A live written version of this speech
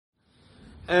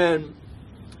And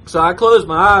so I closed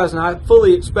my eyes, and I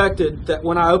fully expected that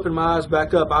when I opened my eyes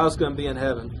back up, I was going to be in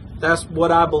heaven. That's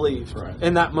what I believed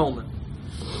in that moment.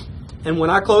 And when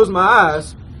I closed my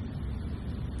eyes,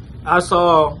 I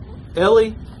saw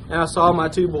Ellie and I saw my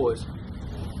 2 boys.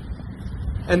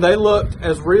 And they looked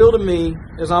as real to me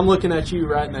as I'm looking at you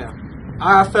right now.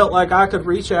 I felt like I could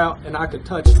reach out and I could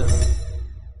touch them.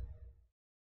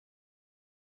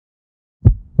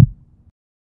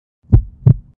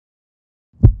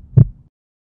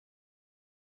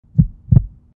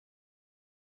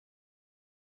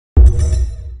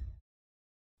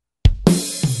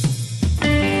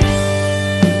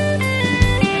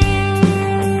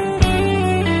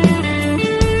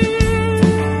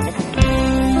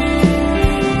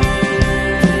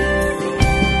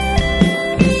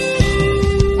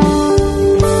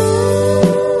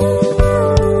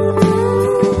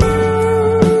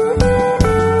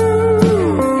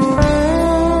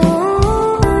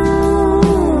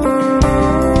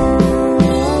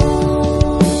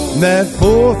 That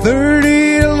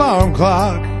 4:30 alarm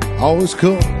clock always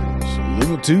comes a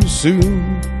little too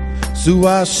soon, so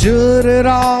I shut it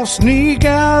off, sneak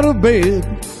out of bed,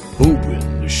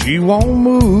 hoping that she won't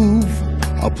move.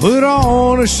 I'll put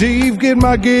on a shave, get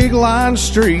my gig line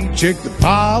straight, check the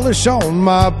polish on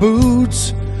my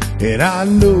boots, and I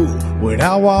know when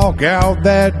I walk out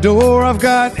that door I've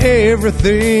got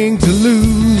everything to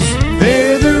lose.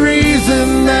 They're the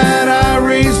reason that I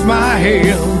raised my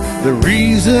hand, the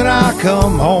reason I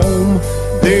come home.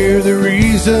 They're the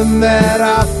reason that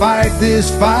I fight this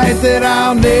fight that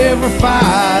I'll never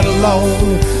fight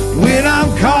alone. When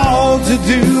I'm called to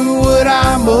do what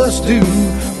I must do,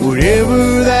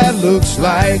 whatever that looks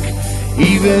like,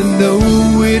 even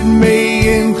though it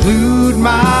may include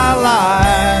my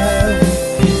life,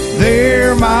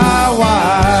 they're my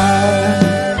wife.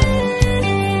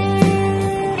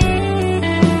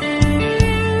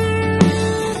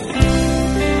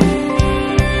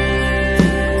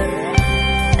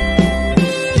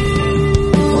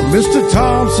 Mr.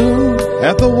 Thompson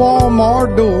at the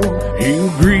Walmart door,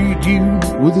 he'll greet you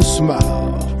with a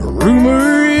smile.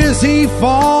 Rumor is he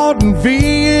fought in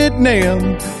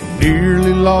Vietnam,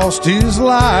 nearly lost his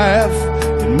life.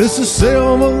 And Mrs.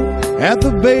 Selma at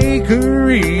the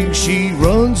bakery, she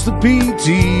runs the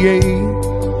PTA.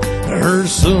 Her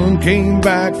son came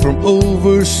back from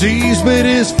overseas, but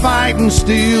is fighting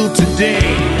still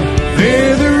today.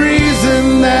 They're the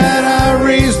reason that I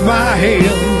raised my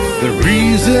hand, the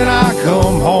reason I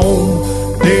come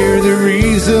home. They're the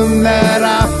reason that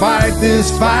I fight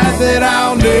this fight that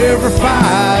I'll never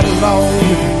fight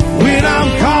alone. When I'm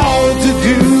called to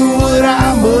do what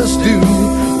I must do,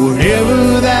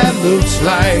 whatever that looks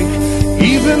like,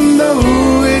 even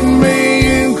though it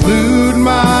may include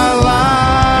my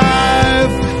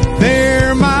life,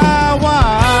 they're my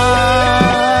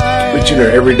wife. But you know,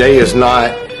 every day is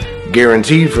not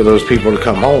guaranteed for those people to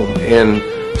come home, and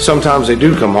sometimes they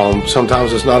do come home,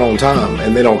 sometimes it's not on time,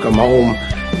 and they don't come home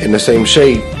in the same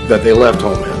shape that they left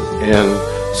home in, and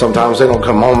sometimes they don't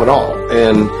come home at all.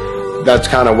 And that's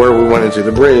kind of where we went into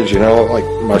the bridge, you know, like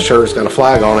my shirt's got a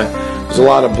flag on it. There's a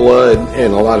lot of blood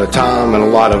and a lot of time and a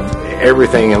lot of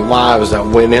everything and lives that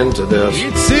went into this.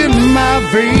 It's in my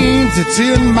veins, it's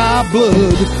in my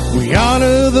blood. We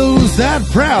honor those that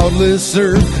proudly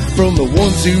serve, from the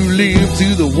ones who lived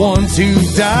to the ones who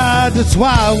died. That's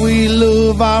why we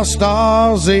love our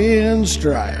stars and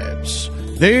stripes.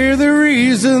 They're the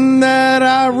reason that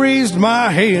I raised my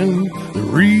hand, the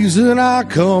reason I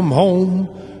come home.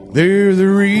 They're the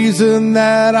reason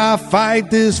that I fight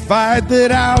this fight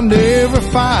that I'll never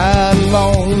fight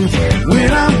alone. When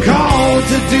I'm called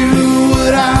to do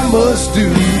what I must do,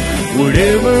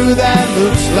 whatever that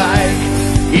looks like,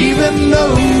 even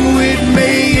though